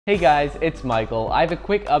Hey guys, it's Michael. I have a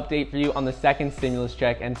quick update for you on the second stimulus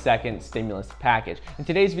check and second stimulus package. In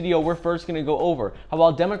today's video, we're first going to go over how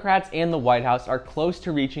while Democrats and the White House are close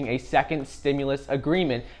to reaching a second stimulus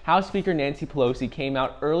agreement, House Speaker Nancy Pelosi came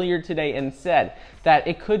out earlier today and said that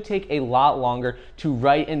it could take a lot longer to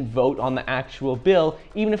write and vote on the actual bill,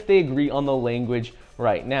 even if they agree on the language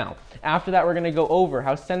right now. After that, we're going to go over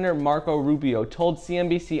how Senator Marco Rubio told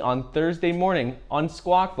CNBC on Thursday morning on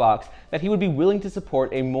Squawk Box that he would be willing to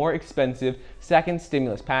support a more expensive second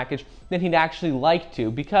stimulus package than he'd actually like to,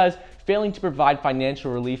 because failing to provide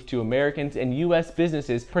financial relief to Americans and U.S.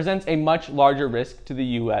 businesses presents a much larger risk to the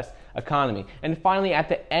U.S. economy. And finally, at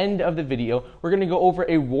the end of the video, we're going to go over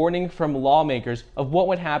a warning from lawmakers of what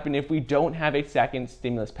would happen if we don't have a second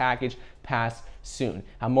stimulus package passed soon.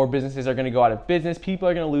 How more businesses are going to go out of business, people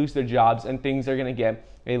are going to lose their jobs, and things are going to get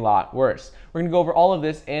a lot worse. We're going to go over all of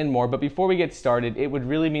this and more, but before we get started, it would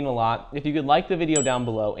really mean a lot if you could like the video down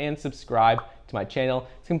below and subscribe to my channel.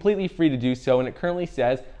 It's completely free to do so, and it currently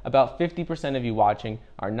says about 50% of you watching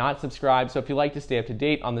are not subscribed. So if you'd like to stay up to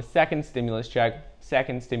date on the second stimulus check,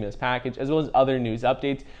 second stimulus package, as well as other news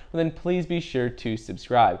updates, well, then please be sure to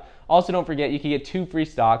subscribe. Also, don't forget you can get 2 free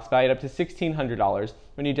stocks valued up to $1,600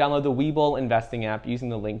 when you download the Webull investing app using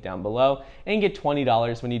the link down below, and get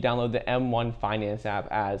 $20 when you download the M1 Finance app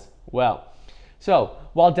as well. So,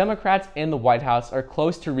 while Democrats and the White House are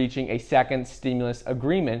close to reaching a second stimulus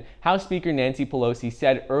agreement, House Speaker Nancy Pelosi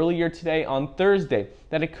said earlier today on Thursday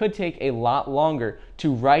that it could take a lot longer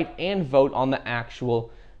to write and vote on the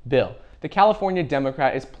actual bill. The California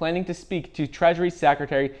Democrat is planning to speak to Treasury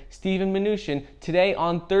Secretary Steven Mnuchin today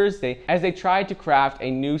on Thursday as they try to craft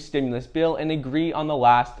a new stimulus bill and agree on the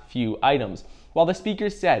last few items. While the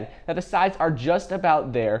speaker said that the sides are just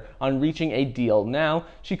about there on reaching a deal now,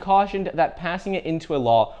 she cautioned that passing it into a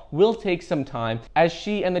law will take some time as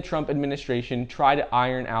she and the Trump administration try to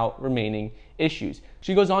iron out remaining issues.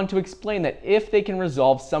 She goes on to explain that if they can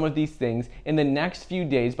resolve some of these things in the next few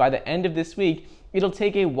days by the end of this week, it'll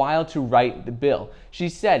take a while to write the bill. She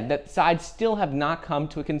said that sides still have not come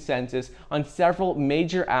to a consensus on several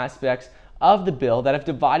major aspects of the bill that have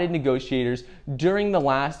divided negotiators during the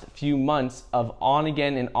last few months of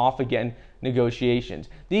on-again and off-again negotiations.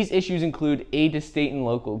 These issues include aid to state and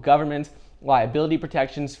local governments, liability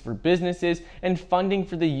protections for businesses, and funding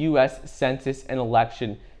for the U.S. Census and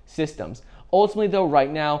election systems. Ultimately, though,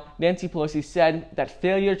 right now, Nancy Pelosi said that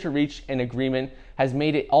failure to reach an agreement has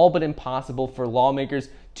made it all but impossible for lawmakers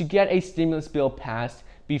to get a stimulus bill passed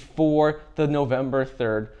before the November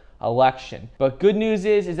 3rd election. But good news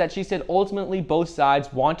is that she said ultimately both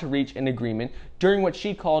sides want to reach an agreement during what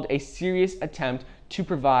she called a serious attempt to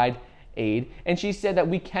provide aid. And she said that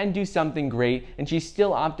we can do something great, and she's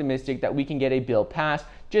still optimistic that we can get a bill passed,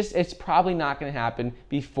 just it's probably not going to happen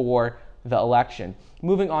before the election.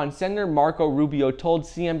 Moving on, Senator Marco Rubio told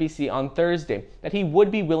CNBC on Thursday that he would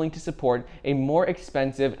be willing to support a more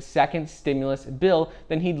expensive second stimulus bill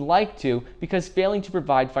than he'd like to, because failing to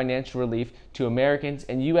provide financial relief to Americans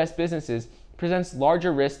and U.S. businesses presents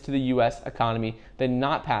larger risks to the U.S. economy than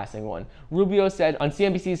not passing one. Rubio said on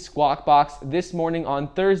CNBC's Squawk Box this morning on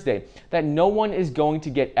Thursday that no one is going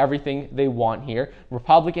to get everything they want here.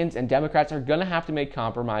 Republicans and Democrats are going to have to make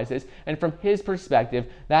compromises, and from his perspective,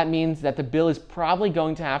 that means that the bill is probably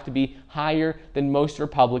going to have to be higher than most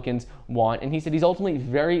Republicans want, and he said he's ultimately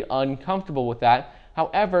very uncomfortable with that.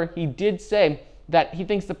 However, he did say that he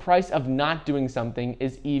thinks the price of not doing something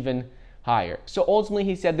is even higher. So ultimately,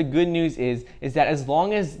 he said the good news is that as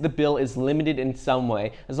long as the bill is limited in some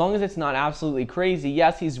way, as long as it's not absolutely crazy,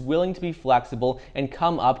 yes, he's willing to be flexible and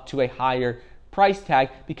come up to a higher price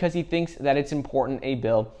tag because he thinks that it's important a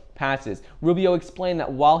bill passes. Rubio explained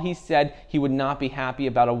that while he said he would not be happy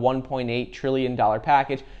about a $1.8 trillion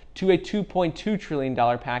package to a $2.2 trillion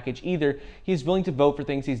package either, he's willing to vote for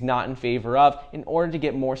things he's not in favor of in order to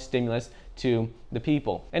get more stimulus to the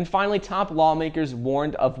people. And finally, top lawmakers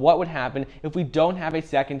warned of what would happen if we don't have a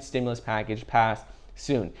second stimulus package passed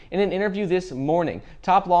soon. In an interview this morning,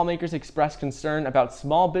 top lawmakers expressed concern about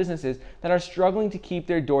small businesses that are struggling to keep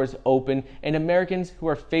their doors open and Americans who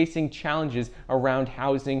are facing challenges around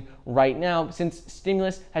housing right now since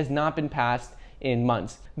stimulus has not been passed in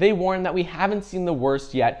months. They warn that we haven't seen the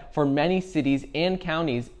worst yet for many cities and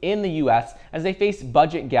counties in the U.S. as they face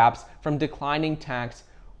budget gaps from declining tax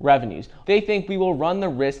revenues. They think we will run the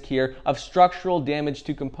risk here of structural damage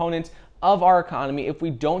to components of our economy if we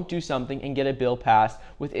don't do something and get a bill passed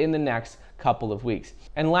within the next couple of weeks.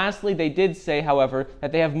 And lastly, they did say, however,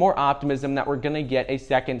 that they have more optimism that we're going to get a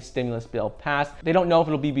second stimulus bill passed. They don't know if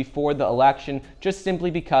it'll be before the election, just simply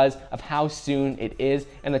because of how soon it is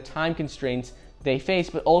and the time constraints they face,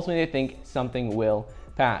 but ultimately they think something will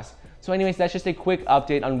pass. So anyways, that's just a quick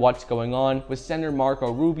update on what's going on with Senator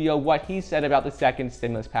Marco Rubio, what he said about the second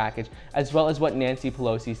stimulus package, as well as what Nancy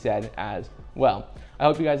Pelosi said as well. I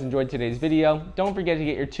hope you guys enjoyed today's video. Don't forget to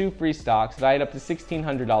get your 2 free stocks valued up to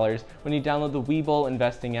 $1,600 when you download the Webull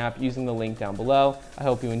investing app using the link down below. I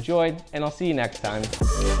hope you enjoyed, and I'll see you next time.